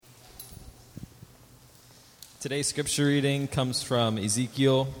Today's scripture reading comes from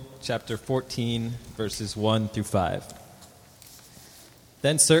Ezekiel chapter 14, verses 1 through 5.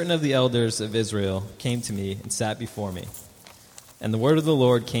 Then certain of the elders of Israel came to me and sat before me. And the word of the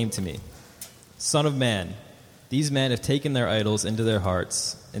Lord came to me, Son of man, these men have taken their idols into their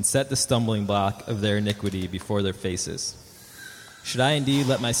hearts and set the stumbling block of their iniquity before their faces. Should I indeed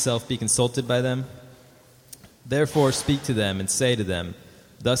let myself be consulted by them? Therefore speak to them and say to them,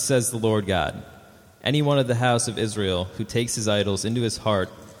 Thus says the Lord God, any one of the house of Israel who takes his idols into his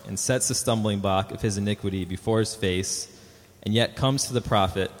heart and sets the stumbling block of his iniquity before his face, and yet comes to the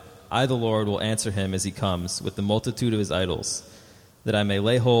prophet, I, the Lord, will answer him as he comes with the multitude of his idols, that I may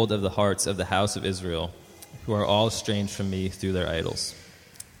lay hold of the hearts of the house of Israel, who are all estranged from me through their idols.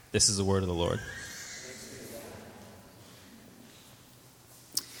 This is the word of the Lord.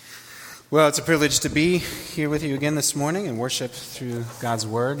 Well, it's a privilege to be here with you again this morning and worship through God's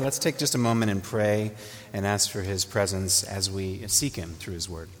Word. Let's take just a moment and pray and ask for His presence as we seek Him through His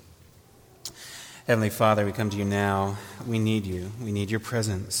Word. Heavenly Father, we come to you now. We need you. We need your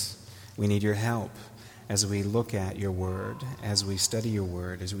presence. We need your help as we look at your Word, as we study your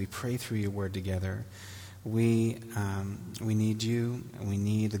Word, as we pray through your Word together. We need you. We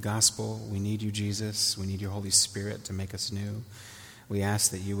need the gospel. We need you, Jesus. We need your Holy Spirit to make us new. We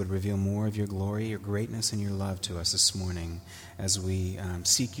ask that you would reveal more of your glory, your greatness, and your love to us this morning as we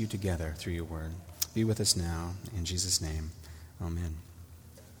seek you together through your word. Be with us now. In Jesus' name, amen.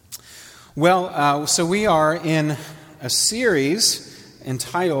 Well, so we are in a series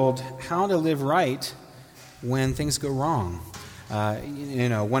entitled How to Live Right When Things Go Wrong.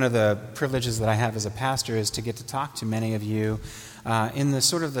 One of the privileges that I have as a pastor is to get to talk to many of you in the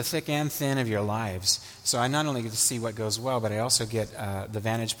sort of the thick and thin of your lives. So I not only get to see what goes well, but I also get the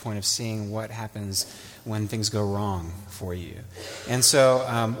vantage point of seeing what happens when things go wrong for you. And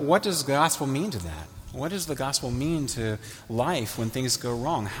so what does the gospel mean to that? What does the gospel mean to life when things go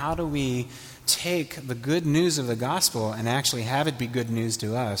wrong? How do we take the good news of the gospel and actually have it be good news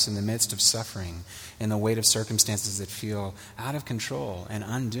to us in the midst of suffering, in the weight of circumstances that feel out of control and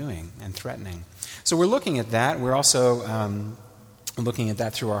undoing and threatening? So we're looking at that. We're also looking at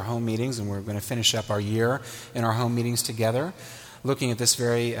that through our home meetings, and we're going to finish up our year in our home meetings together, looking at this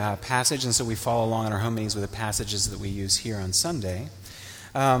very passage, and so we follow along in our home meetings with the passages that we use here on Sunday.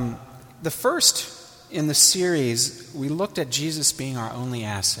 The first in the series, we looked at Jesus being our only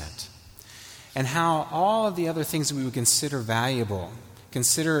asset, and how all of the other things that we would consider valuable,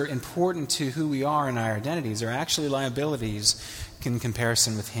 consider important to who we are and our identities, are actually liabilities in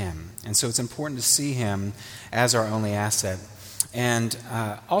comparison with Him. And so it's important to see Him as our only asset. And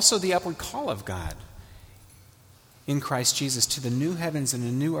also the upward call of God in Christ Jesus to the new heavens and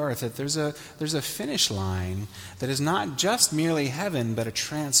a new earth, that there's a finish line that is not just merely heaven, but a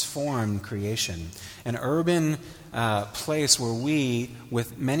transformed creation, an urban place where we,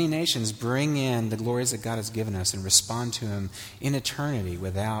 with many nations, bring in the glories that God has given us and respond to Him in eternity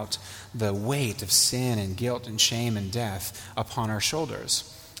without the weight of sin and guilt and shame and death upon our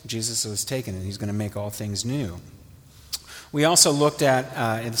shoulders. Jesus was taken, and He's going to make all things new. We also looked at,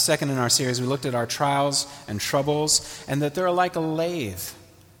 in the second in our series, we looked at our trials and troubles, and that they're like a lathe.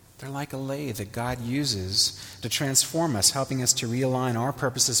 They're like a lathe that God uses to transform us, helping us to realign our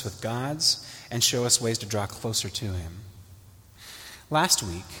purposes with God's and show us ways to draw closer to Him. Last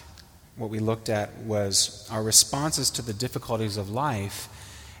week, what we looked at was our responses to the difficulties of life,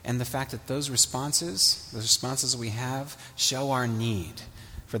 and the fact that those responses we have, show our need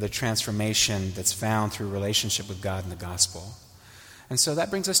for the transformation that's found through relationship with God and the gospel. And so that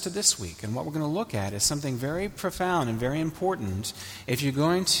brings us to this week. And what we're going to look at is something very profound and very important if you're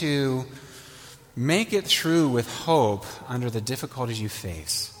going to make it through with hope under the difficulties you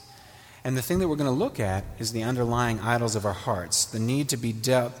face. And the thing that we're going to look at is the underlying idols of our hearts. They need to be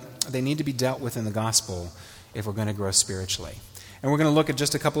dealt with in the gospel if we're going to grow spiritually. And we're going to look at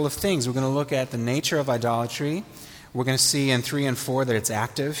just a couple of things. We're going to look at the nature of idolatry. We're going to see in 3 and 4 that it's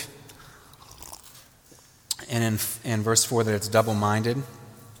active, and in verse 4 that it's double-minded,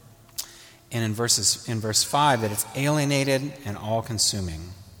 and in verse 5 that it's alienated and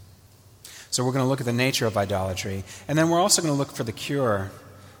all-consuming. So we're going to look at the nature of idolatry, and then we're also going to look for the cure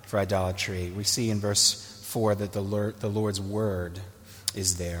for idolatry. We see in verse 4 that the Lord's word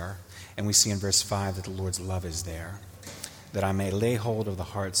is there, and we see in verse 5 that the Lord's love is there, that I may lay hold of the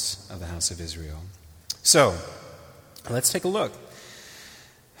hearts of the house of Israel. So, let's take a look.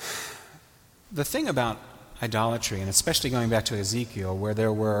 The thing about idolatry, and especially going back to Ezekiel, where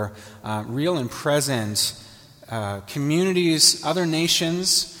there were real and present communities, other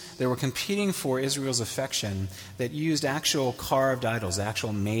nations that were competing for Israel's affection that used actual carved idols,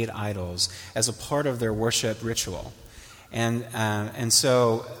 actual made idols, as a part of their worship ritual. And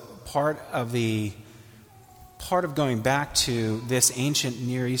so part of going back to this ancient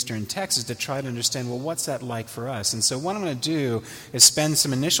Near Eastern text is to try to understand, well, what's that like for us? And so what I'm going to do is spend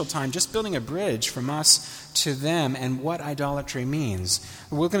some initial time just building a bridge from us to them and what idolatry means.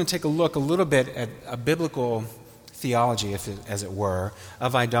 We're going to take a look a little bit at a biblical theology, as it were,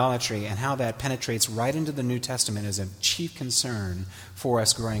 of idolatry and how that penetrates right into the New Testament as a chief concern for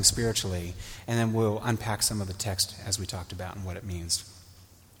us growing spiritually. And then we'll unpack some of the text as we talked about and what it means.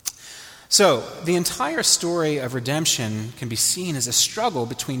 So, the entire story of redemption can be seen as a struggle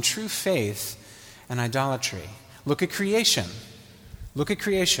between true faith and idolatry. Look at creation. Look at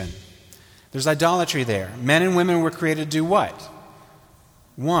creation. There's idolatry there. Men and women were created to do what?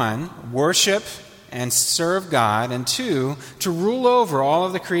 1, worship and serve God, and 2, to rule over all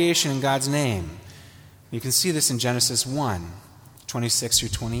of the creation in God's name. You can see this in Genesis 1, 26 through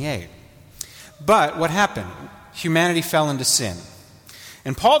 28. But what happened? Humanity fell into sin.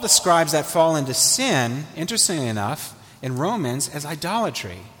 And Paul describes that fall into sin, interestingly enough, in Romans as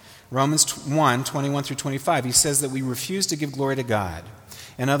idolatry. Romans 1, 21 through 25, he says that we refuse to give glory to God.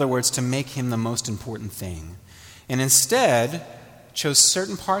 In other words, to make him the most important thing. And instead, chose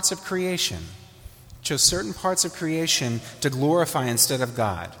certain parts of creation to glorify instead of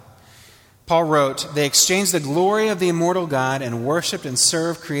God. Paul wrote, they exchanged the glory of the immortal God and worshipped and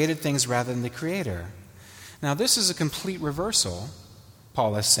served created things rather than the Creator. Now, this is a complete reversal,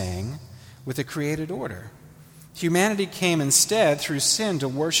 Paul is saying, with the created order. Humanity came instead through sin to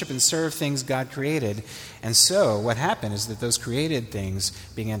worship and serve things God created. And so what happened is that those created things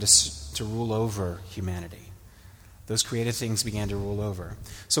began to rule over humanity. Those created things began to rule over.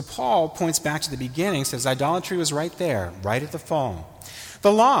 So Paul points back to the beginning, says idolatry was right there, right at the fall.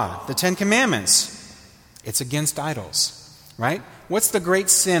 The law, the 10 Commandments, it's against idols, right? What's the great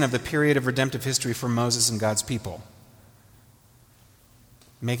sin of the period of redemptive history for Moses and God's people?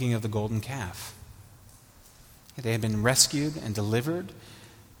 Making of the golden calf. They had been rescued and delivered,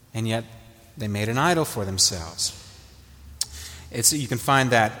 and yet they made an idol for themselves. You can find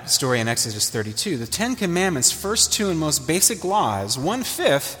that story in Exodus 32. The 10 Commandments, first 2 and most basic laws,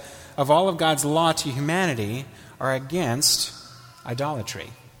 1/5 of all of God's law to humanity, are against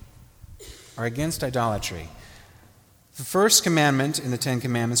idolatry. The first commandment in the 10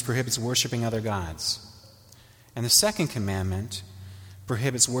 Commandments prohibits worshiping other gods. And the second commandment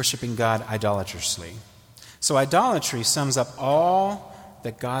prohibits worshiping God idolatrously. So idolatry sums up all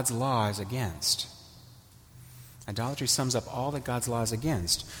that God's law is against. Idolatry sums up all that God's law is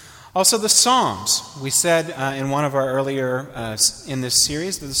against. Also the Psalms. We said in one of our earlier, in this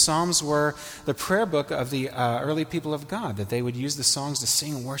series, that the Psalms were the prayer book of the early people of God, that they would use the songs to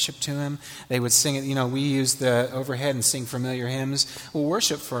sing worship to Him. They would sing it, we use the overhead and sing familiar hymns. Well,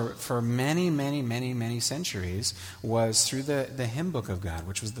 worship for many, many, many, many centuries was through the hymn book of God,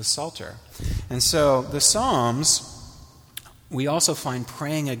 which was the Psalter. And so the Psalms, we also find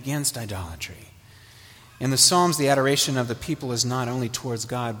praying against idolatry. In the Psalms, the adoration of the people is not only towards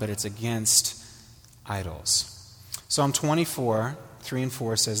God, but it's against idols. Psalm 24, 3 and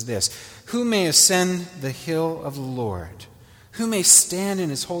 4 says this, "Who may ascend the hill of the Lord? Who may stand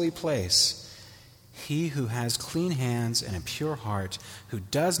in His holy place? He who has clean hands and a pure heart, who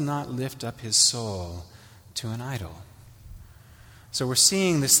does not lift up his soul to an idol." So we're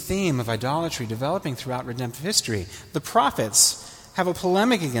seeing this theme of idolatry developing throughout redemptive history. The prophets have a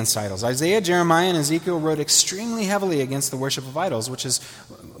polemic against idols. Isaiah, Jeremiah, and Ezekiel wrote extremely heavily against the worship of idols, which is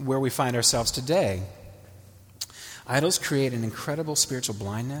where we find ourselves today. Idols create an incredible spiritual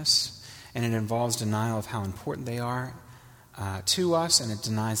blindness, and it involves denial of how important they are to us, and it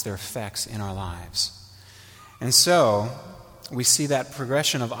denies their effects in our lives. And so we see that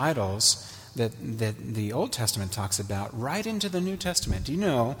progression of idols that the Old Testament talks about right into the New Testament. Do you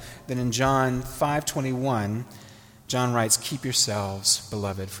know that in John 5:21, John writes, "Keep yourselves,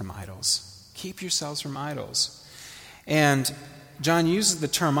 beloved, from idols." Keep yourselves from idols. And John uses the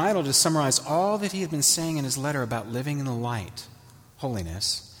term idol to summarize all that he had been saying in his letter about living in the light,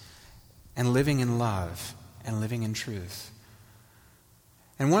 holiness, and living in love, and living in truth.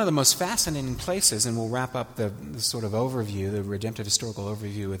 And one of the most fascinating places, and we'll wrap up the sort of overview, the redemptive historical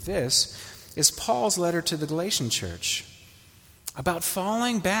overview with this, is Paul's letter to the Galatian church about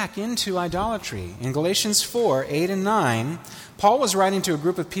falling back into idolatry. In Galatians 4, 8 and 9, Paul was writing to a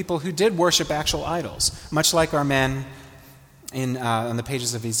group of people who did worship actual idols, much like our men on the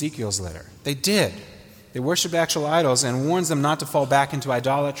pages of Ezekiel's letter. They did. They worshiped actual idols and warns them not to fall back into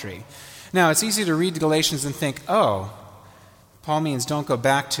idolatry. Now, it's easy to read Galatians and think, oh, Paul means don't go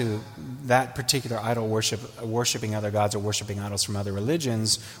back to that particular idol worship, worshiping other gods or worshiping idols from other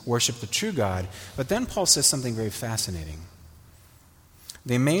religions. Worship the true God. But then Paul says something very fascinating.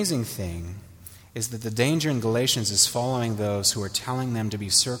 The amazing thing is that the danger in Galatians is following those who are telling them to be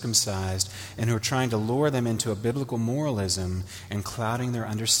circumcised and who are trying to lure them into a biblical moralism and clouding their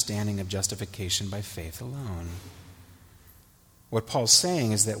understanding of justification by faith alone. What Paul's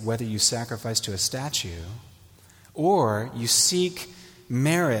saying is that whether you sacrifice to a statue or you seek to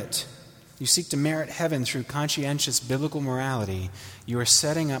merit heaven through conscientious biblical morality, you are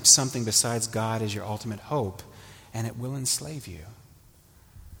setting up something besides God as your ultimate hope, and it will enslave you.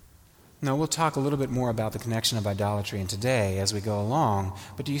 Now, we'll talk a little bit more about the connection of idolatry in today as we go along,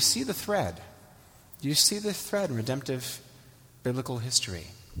 but do you see the thread? Do you see the thread in redemptive biblical history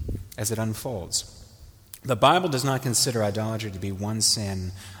as it unfolds? The Bible does not consider idolatry to be one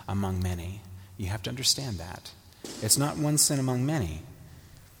sin among many. You have to understand that. It's not one sin among many.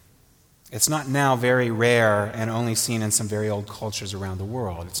 It's not now very rare and only seen in some very old cultures around the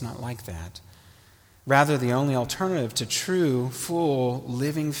world. It's not like that. Rather, the only alternative to true, full,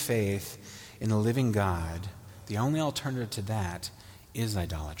 living faith in the living God, the only alternative to that is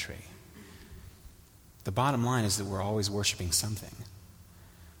idolatry. The bottom line is that we're always worshiping something.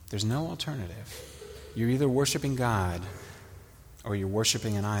 There's no alternative. You're either worshiping God or you're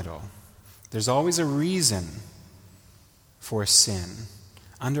worshiping an idol. There's always a reason for sin.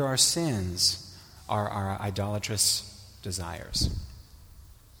 Under our sins are our idolatrous desires.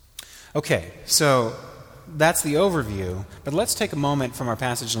 Okay, so that's the overview, but let's take a moment from our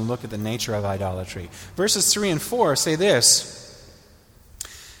passage and look at the nature of idolatry. Verses 3 and 4 say this,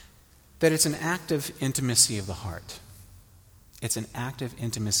 that it's an active intimacy of the heart. It's an active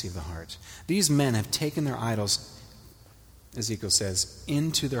intimacy of the heart. These men have taken their idols, Ezekiel says,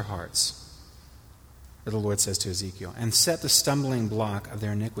 into their hearts, or the Lord says to Ezekiel, and set the stumbling block of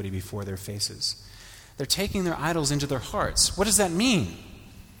their iniquity before their faces. They're taking their idols into their hearts. What does that mean?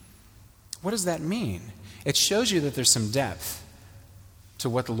 What does that mean? It shows you that there's some depth to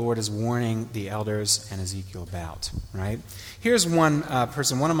what the Lord is warning the elders and Ezekiel about, right? Here's one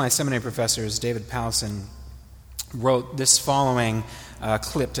person, one of my seminary professors, David Powlison, wrote this following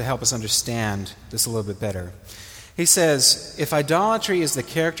clip to help us understand this a little bit better. He says, if idolatry is the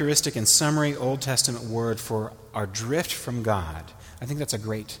characteristic and summary Old Testament word for our drift from God, I think that's a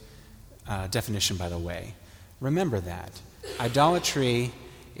great definition, by the way. Remember that. Idolatry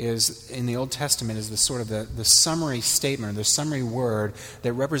is, in the Old Testament, is the sort of the summary statement, or the summary word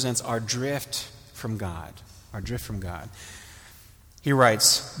that represents our drift from God. Our drift from God. He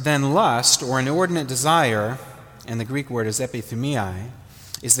writes, then lust, or inordinate desire, and the Greek word is epithumia,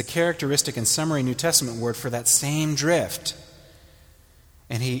 is the characteristic and summary New Testament word for that same drift.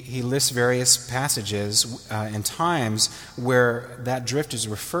 And he lists various passages and times where that drift is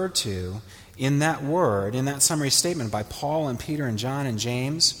referred to in that word, in that summary statement by Paul and Peter and John and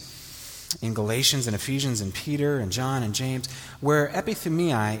James, in Galatians and Ephesians and Peter and John and James, where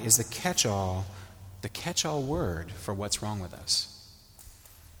epithumia is the catch-all word for what's wrong with us.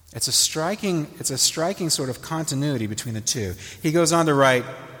 It's a striking sort of continuity between the two. He goes on to write,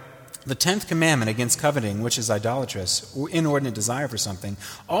 the 10th commandment against coveting, which is idolatrous, or inordinate desire for something,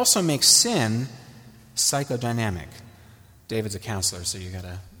 also makes sin psychodynamic. David's a counselor, so you got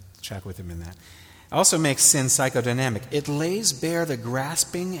to check with him in that. Also makes sin psychodynamic. It lays bare the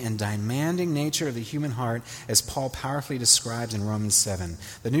grasping and demanding nature of the human heart, as Paul powerfully describes in Romans 7.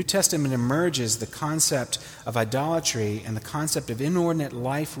 The New Testament emerges the concept of idolatry and the concept of inordinate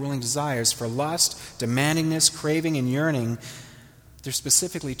life-ruling desires for lust, demandingness, craving, and yearning. They're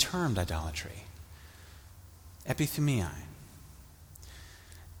specifically termed idolatry. Epithumia.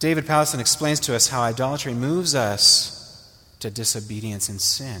 David Powlison explains to us how idolatry moves us to disobedience and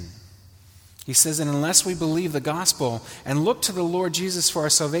sin. He says that unless we believe the gospel and look to the Lord Jesus for our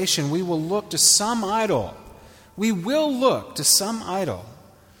salvation, we will look to some idol. We will look to some idol.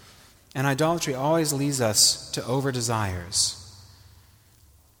 And idolatry always leads us to over-desires.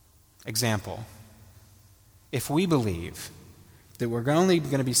 Example, if we believe that we're only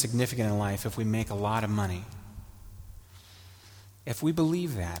going to be significant in life if we make a lot of money, if we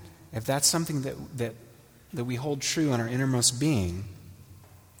believe that, if that's something that we hold true in our innermost being,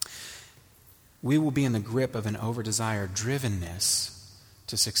 we will be in the grip of an over-desire drivenness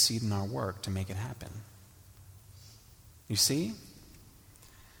to succeed in our work to make it happen. You see?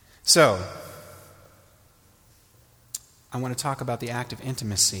 So, I want to talk about the active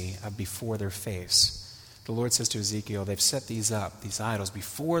intimacy of before their face. The Lord says to Ezekiel, they've set these up, these idols,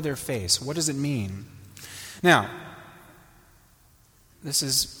 before their face. What does it mean? Now, this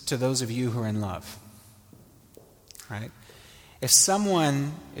is to those of you who are in love, right? If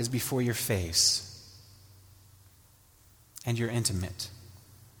someone is before your face and you're intimate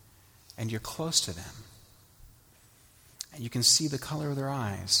and you're close to them and you can see the color of their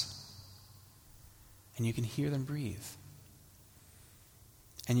eyes and you can hear them breathe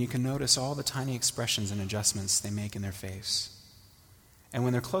and you can notice all the tiny expressions and adjustments they make in their face, and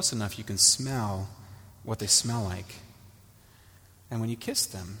when they're close enough you can smell what they smell like, and when you kiss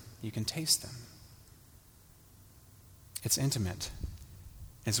them you can taste them. It's intimate.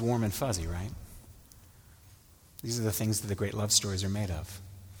 It's warm and fuzzy, right? These are the things that the great love stories are made of.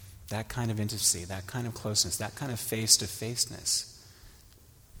 That kind of intimacy, that kind of closeness, that kind of face-to-faceness.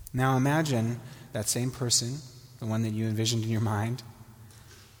 Now imagine that same person, the one that you envisioned in your mind.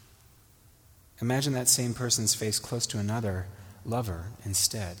 Imagine that same person's face close to another lover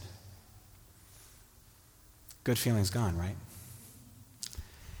instead. Good feeling's gone, right?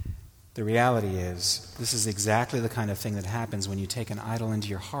 The reality is, this is exactly the kind of thing that happens when you take an idol into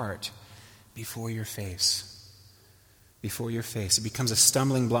your heart before your face. Before your face. It becomes a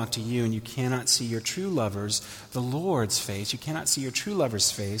stumbling block to you, and you cannot see your true lover's, the Lord's face. You cannot see your true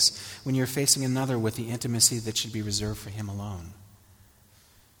lover's face when you're facing another with the intimacy that should be reserved for him alone.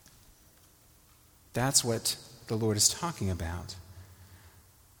 That's what the Lord is talking about.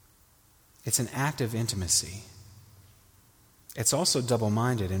 It's an act of intimacy. It's also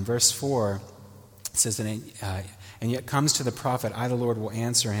double-minded. In verse 4, it says, and yet comes to the prophet, I, the Lord, will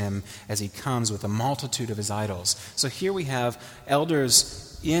answer him as he comes with a multitude of his idols. So here we have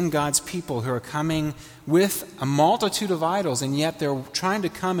elders in God's people who are coming with a multitude of idols, and yet they're trying to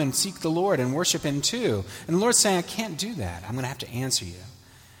come and seek the Lord and worship him too. And the Lord's saying, I can't do that. I'm going to have to answer you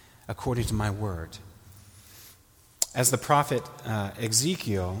according to my word. As the prophet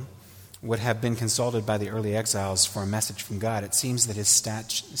Ezekiel would have been consulted by the early exiles for a message from God, it seems that his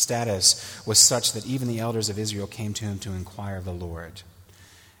status was such that even the elders of Israel came to him to inquire of the Lord.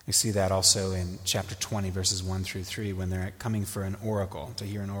 We see that also in chapter 20, verses 1 through 3, when they're coming for an oracle, to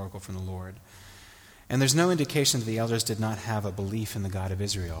hear an oracle from the Lord. And there's no indication that the elders did not have a belief in the God of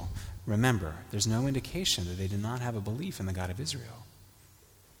Israel. Remember, there's no indication that they did not have a belief in the God of Israel.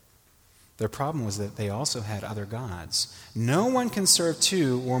 Their problem was that they also had other gods. No one can serve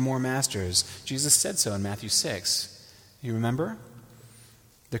two or more masters. Jesus said so in Matthew 6. You remember?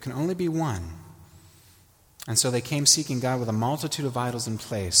 There can only be one. And so they came seeking God with a multitude of idols in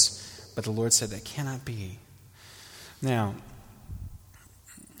place. But the Lord said that cannot be. Now,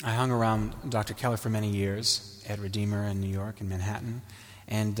 I hung around Dr. Keller for many years at Redeemer in New York, in Manhattan.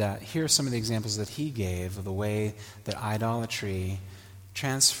 And here are some of the examples that he gave of the way that idolatry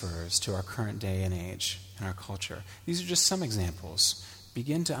transfers to our current day and age and our culture. These are just some examples.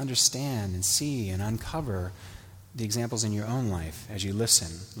 Begin to understand and see and uncover the examples in your own life as you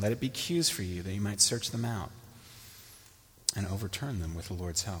listen. Let it be cues for you that you might search them out and overturn them with the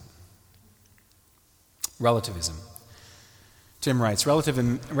Lord's help. Relativism. Tim writes,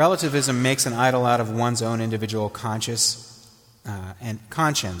 relativism makes an idol out of one's own individual conscience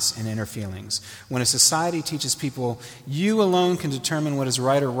and inner feelings. When a society teaches people you alone can determine what is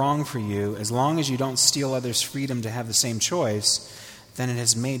right or wrong for you as long as you don't steal others' freedom to have the same choice, then it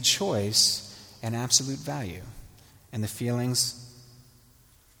has made choice an absolute value, and the feelings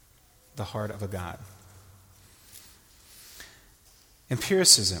the heart of a god.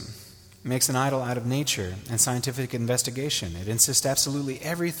 Empiricism makes an idol out of nature and scientific investigation. It insists absolutely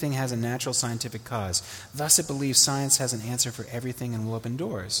everything has a natural scientific cause. Thus it believes science has an answer for everything and will open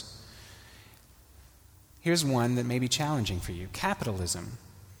doors. Here's one that may be challenging for you. Capitalism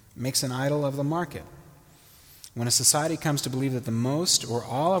makes an idol of the market. When a society comes to believe that the most or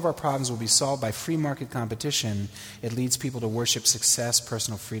all of our problems will be solved by free market competition, it leads people to worship success,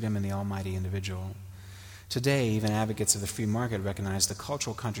 personal freedom, and the almighty individual. Today, even advocates of the free market recognize the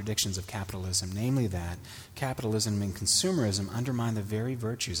cultural contradictions of capitalism, namely that capitalism and consumerism undermine the very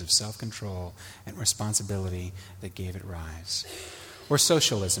virtues of self-control and responsibility that gave it rise. Or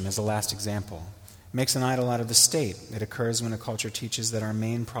socialism, as the last example, makes an idol out of the state. It occurs when a culture teaches that our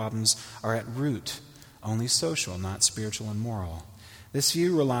main problems are at root only social, not spiritual and moral. This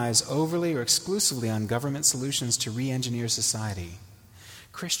view relies overly or exclusively on government solutions to re-engineer society.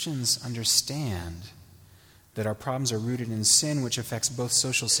 Christians understand that our problems are rooted in sin, which affects both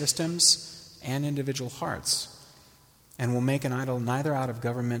social systems and individual hearts, and will make an idol neither out of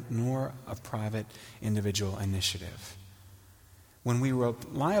government nor of private individual initiative. When we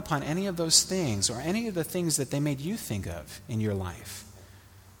rely upon any of those things, or any of the things that they made you think of in your life,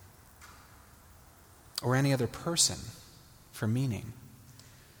 or any other person for meaning,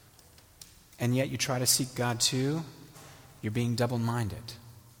 and yet you try to seek God too, you're being double-minded.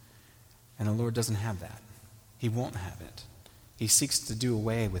 And the Lord doesn't have that. He won't have it. He seeks to do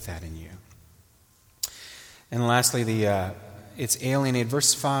away with that in you. And lastly, it's alienated.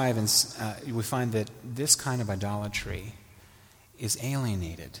 Verse 5, and we find that this kind of idolatry is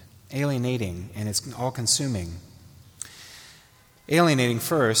alienating, and it's all-consuming. Alienating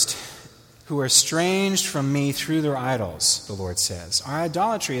first, who are estranged from me through their idols, the Lord says. Our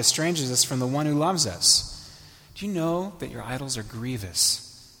idolatry estranges us from the one who loves us. Do you know that your idols are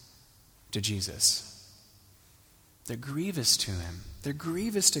grievous to Jesus? They're grievous to him. They're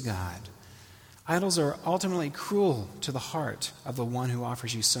grievous to God. Idols are ultimately cruel to the heart of the one who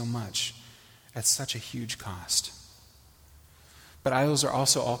offers you so much at such a huge cost. But idols are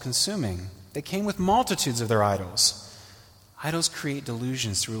also all-consuming. They came with multitudes of their idols. Idols create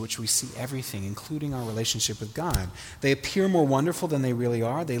delusions through which we see everything, including our relationship with God. They appear more wonderful than they really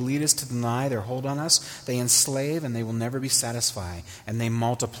are. They lead us to deny their hold on us. They enslave, and they will never be satisfied. And they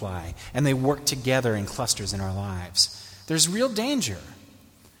multiply, and they work together in clusters in our lives. There's real danger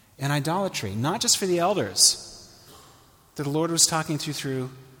in idolatry, not just for the elders that the Lord was talking to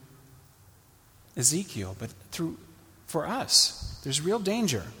through Ezekiel, but for us. There's real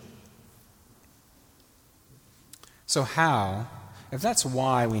danger. So how, if that's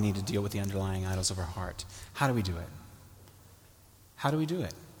why we need to deal with the underlying idols of our heart, how do we do it? How do we do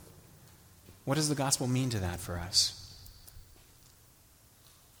it? What does the gospel mean to that for us?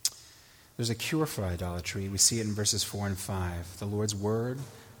 There's a cure for idolatry. We see it in verses 4 and 5. The Lord's word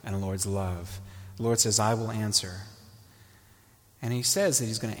and the Lord's love. The Lord says, I will answer. And he says that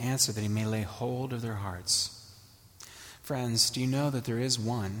he's going to answer that he may lay hold of their hearts. Friends, do you know that there is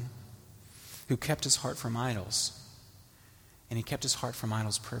one who kept his heart from idols? And he kept his heart from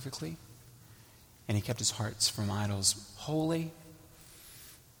idols perfectly. And he kept his hearts from idols wholly.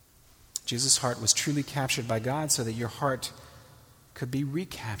 Jesus' heart was truly captured by God so that your heart could be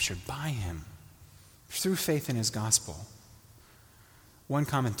recaptured by him through faith in his gospel. One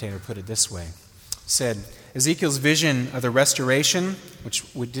commentator put it this way, said, Ezekiel's vision of the restoration, which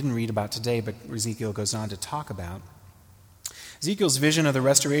we didn't read about today, but Ezekiel goes on to talk about, Ezekiel's vision of the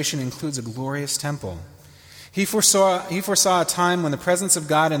restoration includes a glorious temple. He foresaw a time when the presence of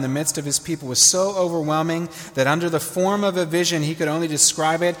God in the midst of his people was so overwhelming that under the form of a vision he could only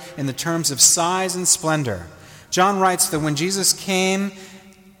describe it in the terms of size and splendor. John writes that when Jesus came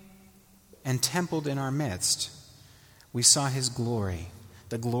and templed in our midst, we saw his glory,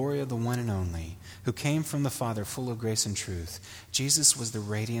 the glory of the one and only, who came from the Father full of grace and truth. Jesus was the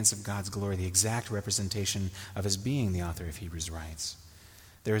radiance of God's glory, the exact representation of his being, the author of Hebrews writes.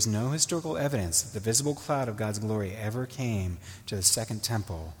 There is no historical evidence that the visible cloud of God's glory ever came to the second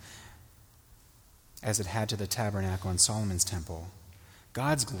temple as it had to the tabernacle in Solomon's temple.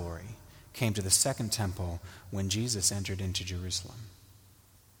 God's glory came to the second temple when Jesus entered into Jerusalem.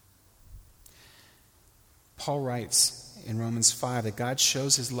 Paul writes in Romans 5 that God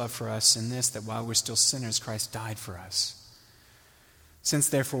shows his love for us in this, that while we're still sinners, Christ died for us. Since,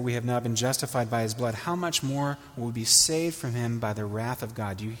 therefore, we have now been justified by his blood, how much more will we be saved from him by the wrath of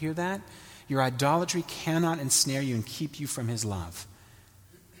God? Do you hear that? Your idolatry cannot ensnare you and keep you from his love.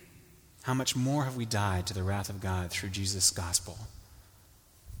 How much more have we died to the wrath of God through Jesus' gospel?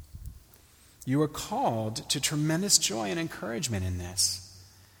 You are called to tremendous joy and encouragement in this.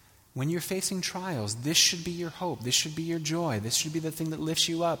 When you're facing trials, this should be your hope. This should be your joy. This should be the thing that lifts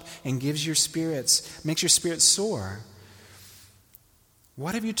you up and gives your spirits, makes your spirit soar.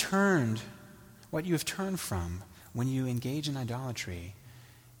 What have you turned from when you engage in idolatry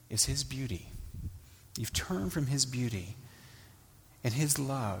is his beauty. You've turned from his beauty and his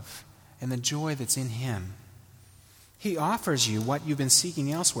love and the joy that's in him. He offers you what you've been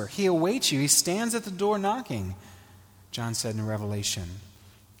seeking elsewhere. He awaits you. He stands at the door knocking, John said in Revelation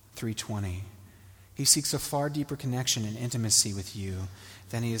 3:20. He seeks a far deeper connection and intimacy with you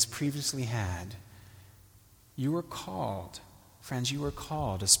than he has previously had. You are called, friends, you are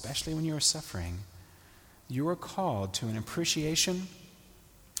called, especially when you are suffering, you are called to an appreciation,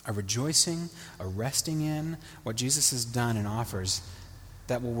 a rejoicing, a resting in what Jesus has done and offers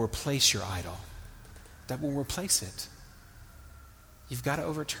that will replace your idol, that will replace it. You've got to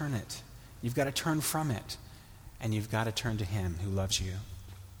overturn it. You've got to turn from it. And you've got to turn to him who loves you.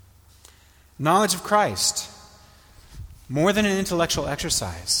 Knowledge of Christ, more than an intellectual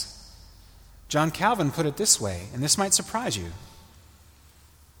exercise. John Calvin put it this way, and this might surprise you.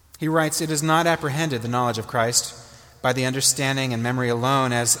 He writes, "It is not apprehended, the knowledge of Christ, by the understanding and memory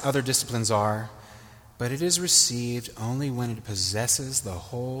alone, as other disciplines are, but it is received only when it possesses the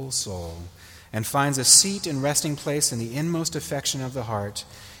whole soul and finds a seat and resting place in the inmost affection of the heart.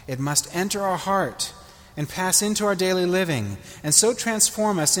 It must enter our heart and pass into our daily living, and so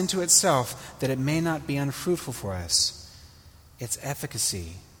transform us into itself that it may not be unfruitful for us. its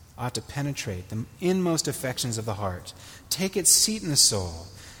efficacy ought to penetrate the inmost affections of the heart, take its seat in the soul,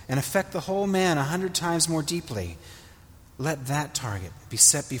 and affect the whole man 100 times more deeply. Let that target be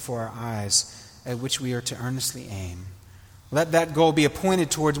set before our eyes at which we are to earnestly aim. Let that goal be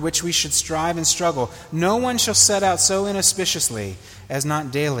appointed towards which we should strive and struggle. No one shall set out so inauspiciously as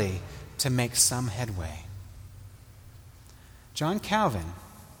not daily to make some headway. John Calvin,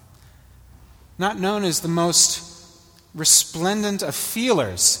 not known as the most resplendent of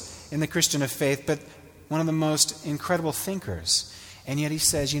feelers in the Christian of faith, but one of the most incredible thinkers. And yet he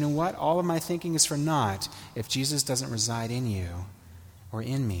says, you know what? All of my thinking is for naught if Jesus doesn't reside in you or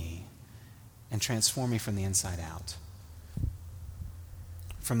in me and transform me from the inside out,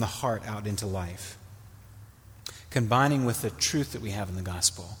 from the heart out into life, combining with the truth that we have in the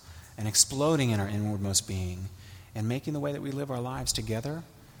gospel and exploding in our inwardmost being and making the way that we live our lives together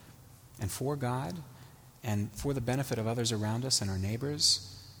and for God and for the benefit of others around us and our neighbors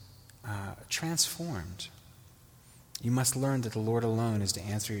transformed. You must learn that the Lord alone is to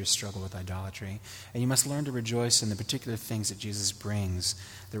answer your struggle with idolatry, and you must learn to rejoice in the particular things that Jesus brings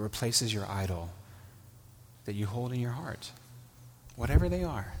that replaces your idol that you hold in your heart, whatever they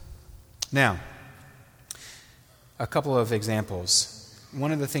are. Now, a couple of examples.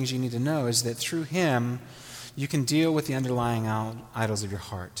 One of the things you need to know is that through him, you can deal with the underlying idols of your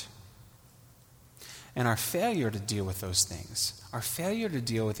heart. And our failure to deal with those things, our failure to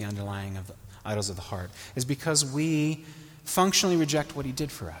deal with the underlying of the idols of the heart, is because we functionally reject what he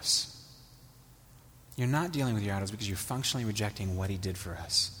did for us. You're not dealing with your idols because you're functionally rejecting what he did for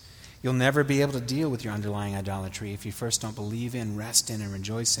us. You'll never be able to deal with your underlying idolatry if you first don't believe in, rest in, and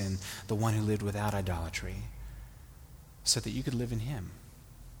rejoice in the one who lived without idolatry, so that you could live in him.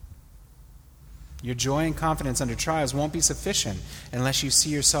 Your joy and confidence under trials won't be sufficient unless you see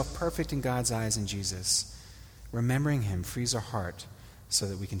yourself perfect in God's eyes in Jesus. Remembering him frees our heart so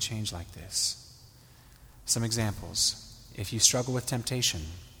that we can change like this. Some examples. If you struggle with temptation,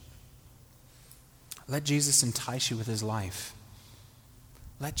 let Jesus entice you with his life.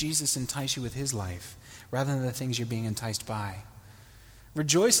 Let Jesus entice you with his life rather than the things you're being enticed by.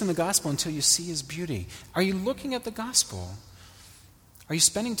 Rejoice in the gospel until you see his beauty. Are you looking at the gospel? Are you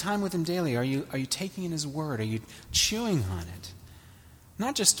spending time with him daily? Are you taking in his word? Are you chewing on it?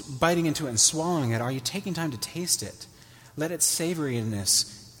 Not just biting into it and swallowing it. Are you taking time to taste it? Let its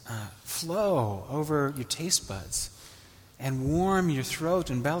savoriness flow over your taste buds and warm your throat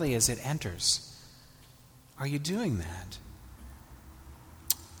and belly as it enters. Are you doing that?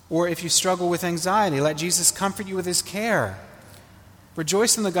 Or if you struggle with anxiety, let Jesus comfort you with his care.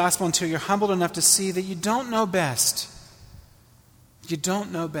 Rejoice in the gospel until you're humbled enough to see that you don't know best. You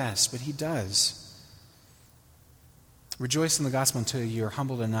don't know best, but he does. Rejoice in the gospel until you're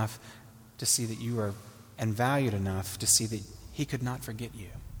humbled enough to see that you are, and valued enough to see that he could not forget you.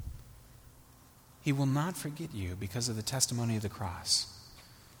 He will not forget you because of the testimony of the cross.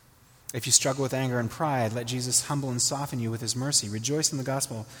 If you struggle with anger and pride, let Jesus humble and soften you with his mercy. Rejoice in the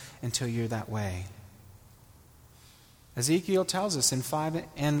gospel until you're that way. Ezekiel tells us in 5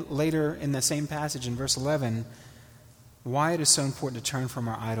 and later in the same passage in verse 11 why it is so important to turn from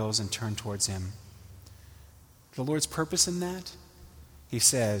our idols and turn towards him. The Lord's purpose in that, he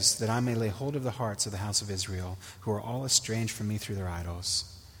says, that I may lay hold of the hearts of the house of Israel, who are all estranged from me through their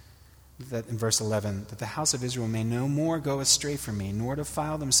idols. That in verse 11, that the house of Israel may no more go astray from me, nor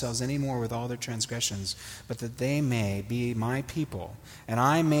defile themselves any more with all their transgressions, but that they may be my people, and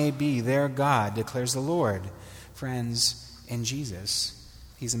I may be their God, declares the Lord. Friends, in Jesus,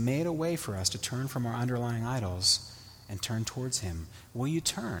 he's made a way for us to turn from our underlying idols and turn towards him. Will you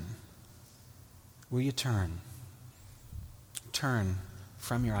turn? Will you turn? Turn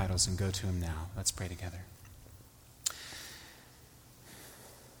from your idols and go to him now. Let's pray together.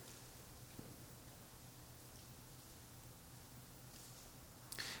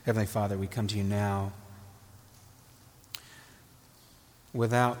 Heavenly Father, we come to you now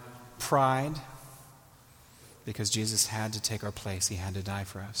without pride, because Jesus had to take our place. He had to die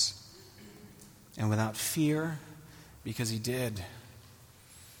for us. And without fear, because he did.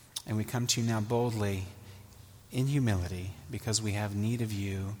 And we come to you now boldly in humility because we have need of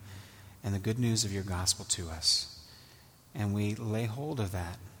you and the good news of your gospel to us. And we lay hold of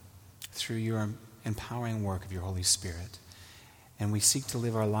that through your empowering work of your Holy Spirit. And we seek to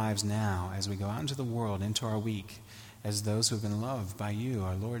live our lives now as we go out into the world, into our week, as those who have been loved by you,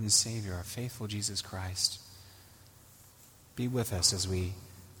 our Lord and Savior, our faithful Jesus Christ. Be with us as we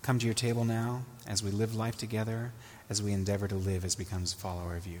come to your table now, as we live life together, as we endeavor to live as becomes a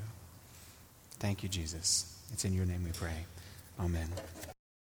follower of you. Thank you, Jesus. It's in your name we pray. Amen.